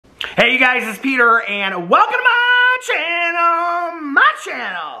Hey you guys, it's Peter, and welcome to my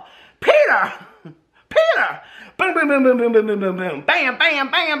channel, Peter, boom, boom, boom, boom, boom, boom, boom, boom, boom, bam, bam,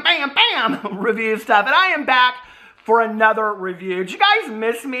 bam, bam, bam, review stuff, and I am back for another review. Did you guys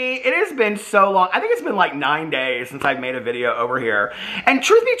miss me? It has been so long. I think it's been like 9 days since I've made a video over here, and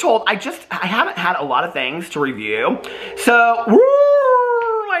truth be told, I haven't had a lot of things to review, so, woo,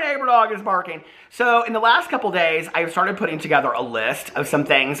 my neighbor dog is barking. So in the last couple days, I've started putting together a list of some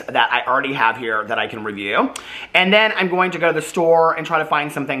things that I already have here that I can review. And then I'm going to go to the store and try to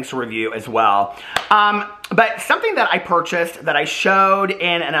find some things to review as well. But something that I purchased that I showed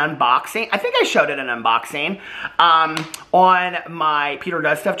in an unboxing, I think I showed it in an unboxing on my Peter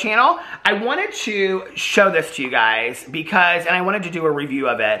Does Stuff channel. I wanted to show this to you guys because, and I wanted to do a review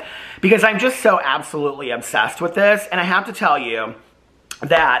of it because I'm just so absolutely obsessed with this. And I have to tell you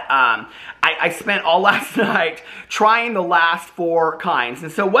that I spent all last night trying the last 4 kinds.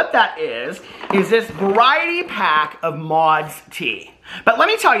 And so what that is this variety pack of Modd's tea. But let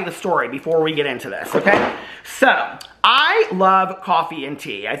me tell you the story before we get into this, okay? So, I love coffee and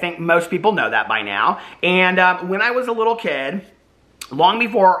tea. I think most people know that by now. And when I was a little kid, long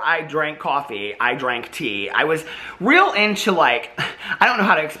before I drank coffee, I drank tea. I was real into, like, I don't know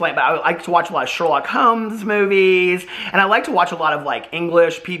how to explain it, but I like to watch a lot of Sherlock Holmes movies, and I like to watch a lot of, like,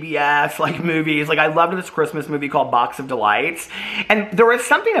 English PBS, like, movies. Like, I loved this Christmas movie called Box of Delights, and there was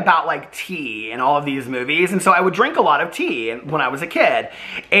something about, like, tea in all of these movies, and so I would drink a lot of tea when I was a kid,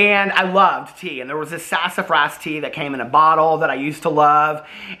 and I loved tea, and there was this sassafras tea that came in a bottle that I used to love,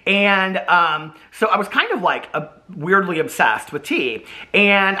 and so I was kind of, like, weirdly obsessed with tea,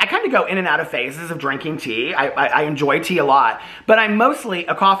 and I kind of go in and out of phases of drinking tea. I enjoy tea a lot, but I'm mostly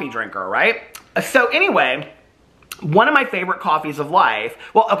a coffee drinker, right? So anyway, one of my favorite coffees of life,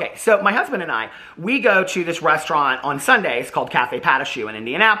 well, okay, so my husband and I, we go to this restaurant on Sundays called Cafe Patachoux in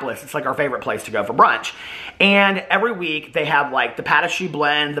Indianapolis. It's like our favorite place to go for brunch. And every week they have like the Patachoux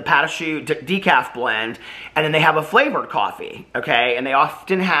blend, the Patachoux decaf blend, and then they have a flavored coffee, okay? And they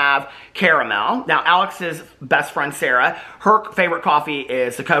often have caramel. Now, Alex's best friend, Sarah, her favorite coffee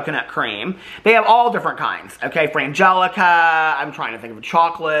is the coconut cream. They have all different kinds, okay? Frangelica, I'm trying to think of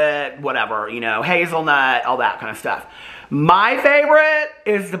chocolate, whatever, you know, hazelnut, all that kind of stuff. My favorite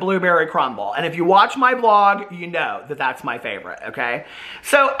is the blueberry crumble. And if you watch my vlog, you know that that's my favorite, okay?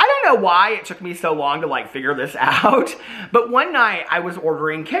 So I don't know why it took me so long to like figure this out, but one night I was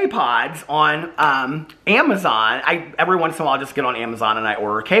ordering K-Pods on Amazon. Every once in a while I just get on Amazon and I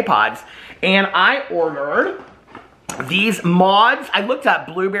order K-Pods. And I ordered these Mods. I looked up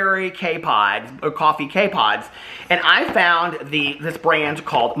blueberry K-Pods, or coffee K-Pods, and I found this brand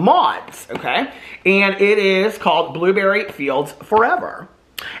called Mods, okay? And it is called Blueberry Fields Forever.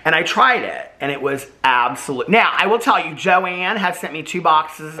 And I tried it, and it was absolute. Now, I will tell you, Joanne has sent me 2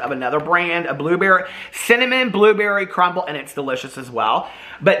 boxes of another brand, a cinnamon blueberry crumble, and it's delicious as well.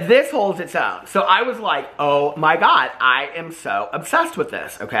 But this holds its own. So I was like, oh my God, I am so obsessed with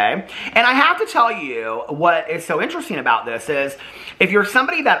this, okay? And I have to tell you, what is so interesting about this is, if you're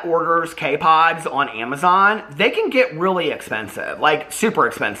somebody that orders K-Pods on Amazon, they can get really expensive, like super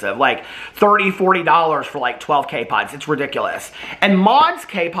expensive, like $30, $40 for like 12 K-Pods. It's ridiculous. And Modd's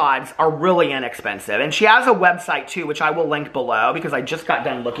K-Pods are really inexpensive. And she has a website too, which I will link below because I just got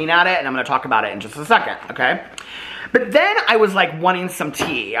done looking at it and I'm going to talk about it in just a second, okay? But then I was like wanting some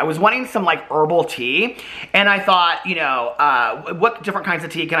tea. I was wanting some like herbal tea. And I thought, you know, what different kinds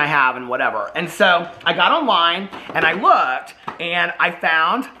of tea can I have and whatever. And so I got online and I looked and I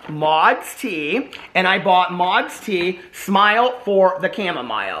found Modd's tea. And I bought Modd's tea, Smile for the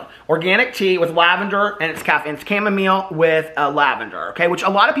Chamomile. Organic tea with lavender, and it's chamomile with lavender, okay? Which a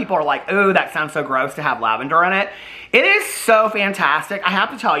lot of people are like, oh, that sounds so gross to have lavender in it. It is so fantastic. I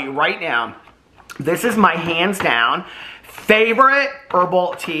have to tell you right now, this is my hands down favorite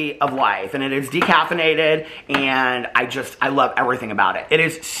herbal tea of life, and it is decaffeinated, and I love everything about it. It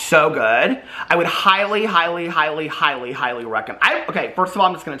is so good. I would highly, highly, highly, highly, highly recommend. Okay, first of all,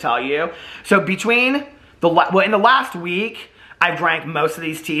 I'm just going to tell you. So in the last week, I've drank most of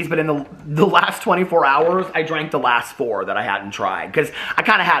these teas, but in the last 24 hours, I drank the last 4 that I hadn't tried, because I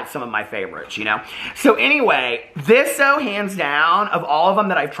kind of had some of my favorites, you know? So anyway, this, so hands down, of all of them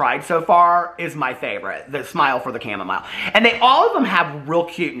that I've tried so far, is my favorite, the Smile for the Chamomile. And all of them have real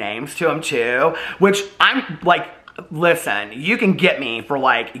cute names to them too, which I'm like, listen, you can get me for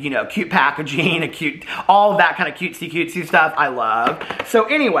like, you know, cute packaging, all of that kind of cutesy stuff I love. So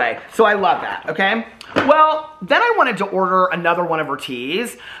anyway, so I love that, okay? Well, then I wanted to order another one of her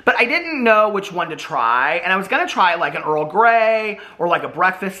teas, but I didn't know which one to try, and I was gonna try like an Earl Grey or like a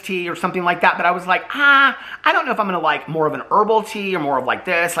breakfast tea or something like that, but I was like, I don't know if I'm gonna like more of an herbal tea or more of like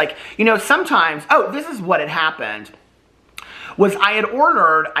this. Like, you know, sometimes, oh, this is what had happened, was I had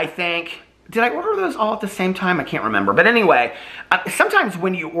ordered, I think, did I order those all at the same time? I can't remember. But anyway, sometimes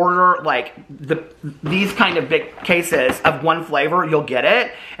when you order like these kind of big cases of one flavor, you'll get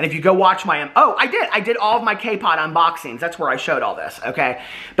it. And if you go watch my, I did all of my K-Pod unboxings. That's where I showed all this, okay?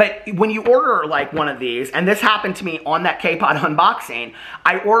 But when you order like one of these, and this happened to me on that K-Pod unboxing,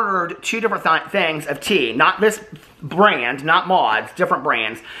 I ordered 2 different things of tea. Not this brand, not Mods, different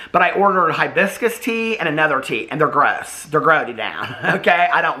brands. But I ordered hibiscus tea and another tea, and they're gross. They're grody down, okay?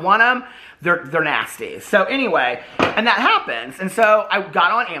 I don't want them. They're nasty. So anyway, and that happens. And so I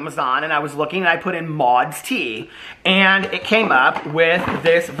got on Amazon and I was looking and I put in Mods tea and it came up with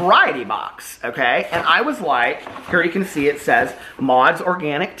this variety box, okay? And I was like, here you can see it says Mods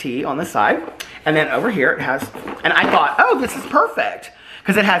organic tea on the side. And then over here it has, and I thought, oh, this is perfect.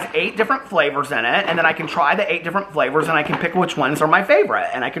 Because it has 8 different flavors in it, and then I can try the 8 different flavors, and I can pick which ones are my favorite,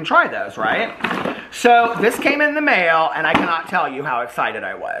 and I can try those, right? So this came in the mail, and I cannot tell you how excited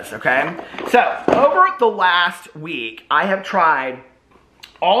I was, okay? So over the last week, I have tried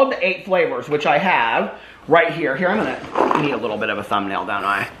all of the 8 flavors, which I have right here. Here, I'm gonna need a little bit of a thumbnail, don't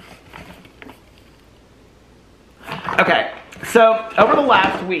I? Okay, so over the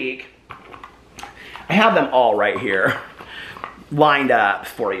last week, I have them all right here, lined up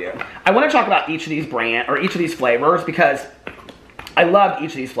for you. I want to talk about each of these each of these flavors because I love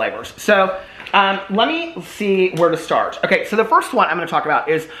each of these flavors. So let me see where to start. Okay, so the first one I'm going to talk about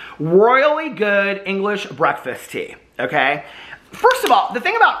is Royally Good English Breakfast Tea. Okay, first of all, the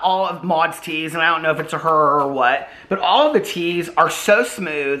thing about all of Maud's teas, and I don't know if it's a her or what, but all of the teas are so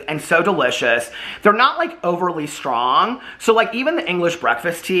smooth and so delicious. They're not like overly strong. So like even the English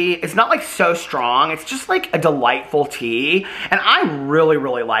breakfast tea, it's not like so strong. It's just like a delightful tea. And I really,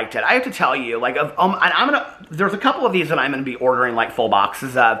 really liked it. I have to tell you, like, there's a couple of these that I'm gonna be ordering like full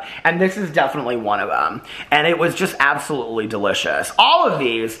boxes of, and this is definitely one of them. And it was just absolutely delicious. All of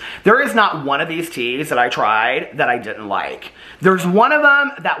these, there is not one of these teas that I tried that I didn't like. There's one of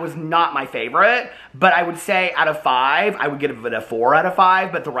them that was not my favorite, but I would say out of 5, I would give it a 4 out of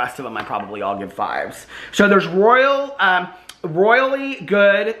 5, but the rest of them I probably all give 5s. So there's Royally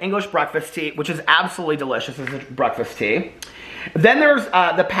Good English Breakfast Tea, which is absolutely delicious as a breakfast tea. Then there's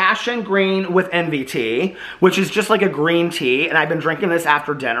the Passion Green with Envy tea, which is just like a green tea, and I've been drinking this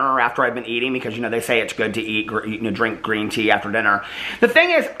after dinner or after I've been eating because, you know, they say it's good to drink green tea after dinner. The thing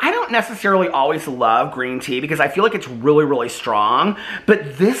is, I don't necessarily always love green tea because I feel like it's really, really strong,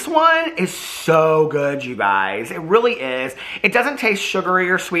 but this one is so good, you guys. It really is. It doesn't taste sugary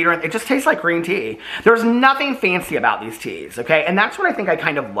or sweet, or it just tastes like green tea. There's nothing fancy about these teas, okay? And that's what I think I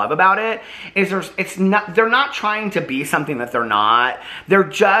kind of love about it, is they're not trying to be something that they're not. They're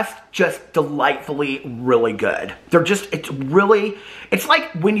just delightfully really good. It's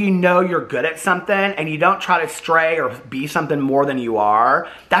like when you know you're good at something and you don't try to stray or be something more than you are.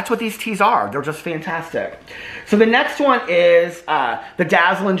 That's what these teas are. They're just fantastic. So the next one is the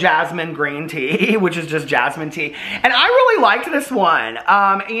Dazzling Jasmine Green Tea, which is just jasmine tea. And I really liked this one.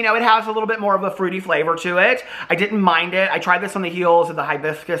 You know, it has a little bit more of a fruity flavor to it. I didn't mind it. I tried this on the heels of the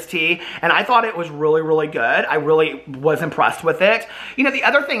hibiscus tea, and I thought it was really, really good. I really was impressed with it. You know, the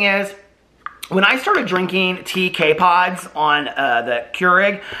other thing is, when I started drinking tea K-Pods on the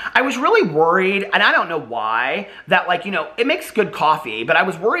Keurig, I was really worried, and I don't know why, that, like, you know, it makes good coffee, but I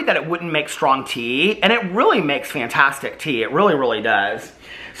was worried that it wouldn't make strong tea, and it really makes fantastic tea. It really, really does.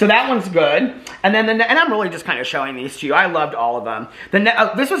 So that one's good. And then, and I'm really just kind of showing these to you. I loved all of them.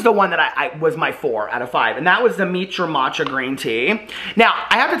 This was the one that I was my 4 out of 5, and that was the Meet Your Matcha Green Tea. Now,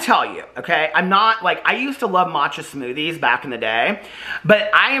 I have to tell you, okay, I'm not, like, I used to love matcha smoothies back in the day,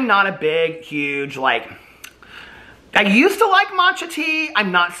 but I am not a big, huge, like, I used to like matcha tea.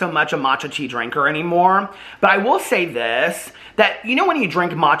 I'm not so much a matcha tea drinker anymore. But I will say this, that, you know, when you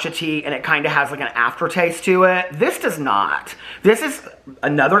drink matcha tea and it kind of has like an aftertaste to it, this does not. This is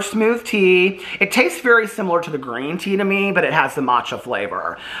another smooth tea. It tastes very similar to the green tea to me, but it has the matcha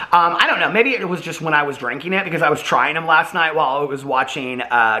flavor. I don't know, maybe it was just when I was drinking it, because I was trying them last night while I was watching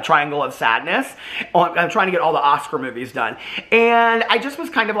Triangle of Sadness. I'm trying to get all the Oscar movies done. And I just was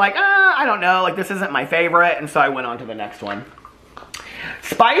kind of like, I don't know, like, this isn't my favorite, and so I went on to the next one.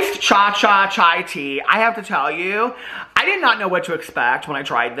 Spiced Cha-Cha Chai Tea. I have to tell you, I did not know what to expect when I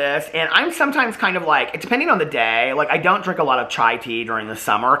tried this, and I'm sometimes kind of like, depending on the day, like I don't drink a lot of chai tea during the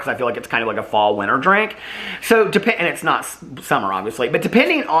summer because I feel like it's kind of like a fall winter drink. So, and it's not summer obviously, but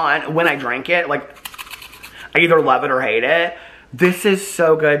depending on when I drink it, like I either love it or hate it. This is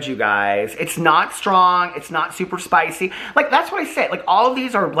so good, you guys. It's not strong. It's not super spicy. Like, that's what I said. Like, all of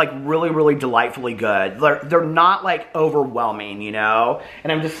these are, like, really, really delightfully good. They're not, like, overwhelming, you know?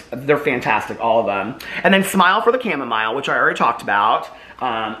 And they're fantastic, all of them. And then Smile for the Chamomile, which I already talked about.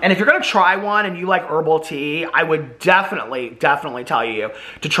 And if you're going to try one and you like herbal tea, I would definitely tell you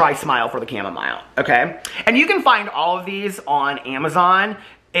to try Smile for the Chamomile, okay? And you can find all of these on Amazon.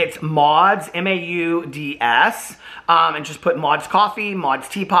 It's Mods, M-A-U-D-S, and just put Mods Coffee, Mods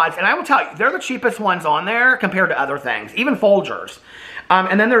Tea Pods, and I will tell you, they're the cheapest ones on there compared to other things, even Folgers.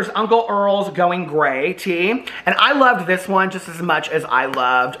 And then there's Uncle Earl's Going Gray tea, and I loved this one just as much as I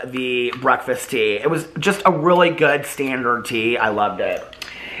loved the breakfast tea. It was just a really good standard tea. I loved it.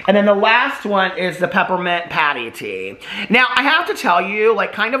 And then the last one is the peppermint patty tea. Now, I have to tell you,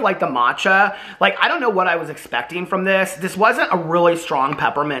 like, kind of like the matcha, like, I don't know what I was expecting from this. This wasn't a really strong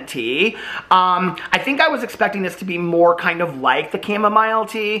peppermint tea. I think I was expecting this to be more kind of like the chamomile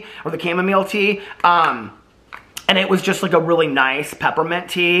tea, or the chamomile tea. And it was just like a really nice peppermint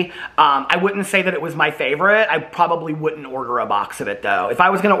tea. I wouldn't say that it was my favorite. I probably wouldn't order a box of it though. If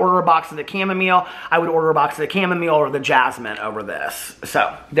I was gonna order a box of the chamomile, I would order a box of the chamomile or the jasmine over this.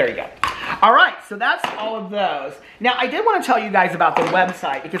 So, there you go. All right, so that's all of those. Now, I did want to tell you guys about the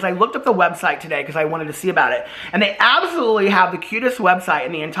website because I looked up the website today because I wanted to see about it. And they absolutely have the cutest website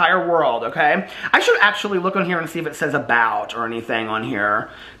in the entire world, okay? I should actually look on here and see if it says about or anything on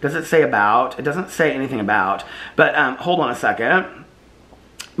here. Does it say about? It doesn't say anything about. But hold on a second.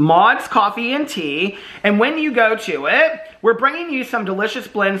 Mods Coffee and Tea, and when you go to it, we're bringing you some delicious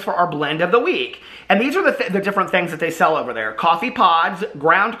blends for our blend of the week. And these are the different things that they sell over there. Coffee pods,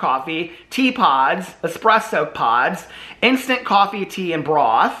 ground coffee, tea pods, espresso pods, instant coffee, tea, and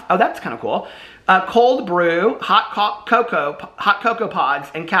broth. Oh, that's kind of cool. Cold brew, hot cocoa pods,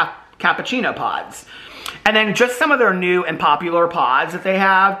 and cappuccino pods. And then just some of their new and popular pods that they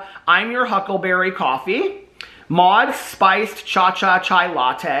have. I'm Your Huckleberry Coffee. Mods Spiced Cha-Cha Chai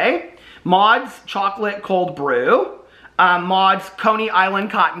Latte, Mods Chocolate Cold Brew, Mods Coney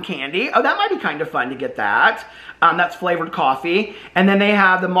Island Cotton Candy. Oh, that might be kind of fun to get that. That's flavored coffee. And then they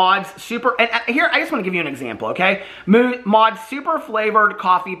have the Mods Super, and here, I just want to give you an example, okay? Mods Super Flavored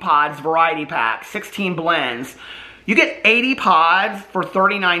Coffee Pods Variety Pack, 16 blends. You get 80 pods for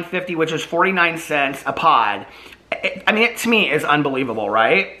 $39.50, which is 49 cents a pod. I mean, it to me is unbelievable,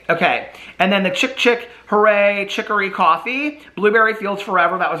 right? Okay, and then the Chick Hooray Chicory Coffee, Blueberry Fields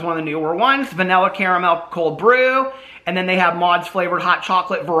Forever, that was one of the newer ones, Vanilla Caramel Cold Brew, and then they have Mods Flavored Hot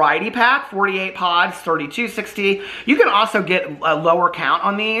Chocolate Variety Pack, 48 pods, $32.60. You can also get a lower count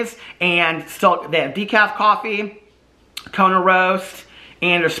on these, and still, they have decaf coffee, Kona Roast,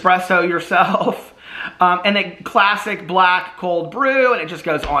 and espresso yourself. And the classic black cold brew, and it just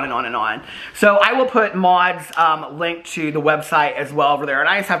goes on and on and on. So I will put Mod's link to the website as well over there. And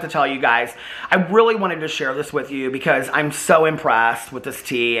I just have to tell you guys, I really wanted to share this with you because I'm so impressed with this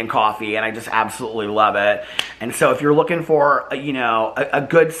tea and coffee, and I just absolutely love it. And so if you're looking for, you know, a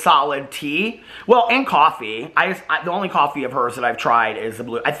good solid tea, well, and coffee, the only coffee of hers that I've tried is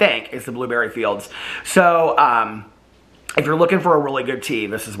the Blueberry Fields. So, if you're looking for a really good tea,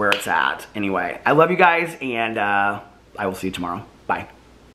 this is where it's at. Anyway, I love you guys, and I will see you tomorrow. Bye.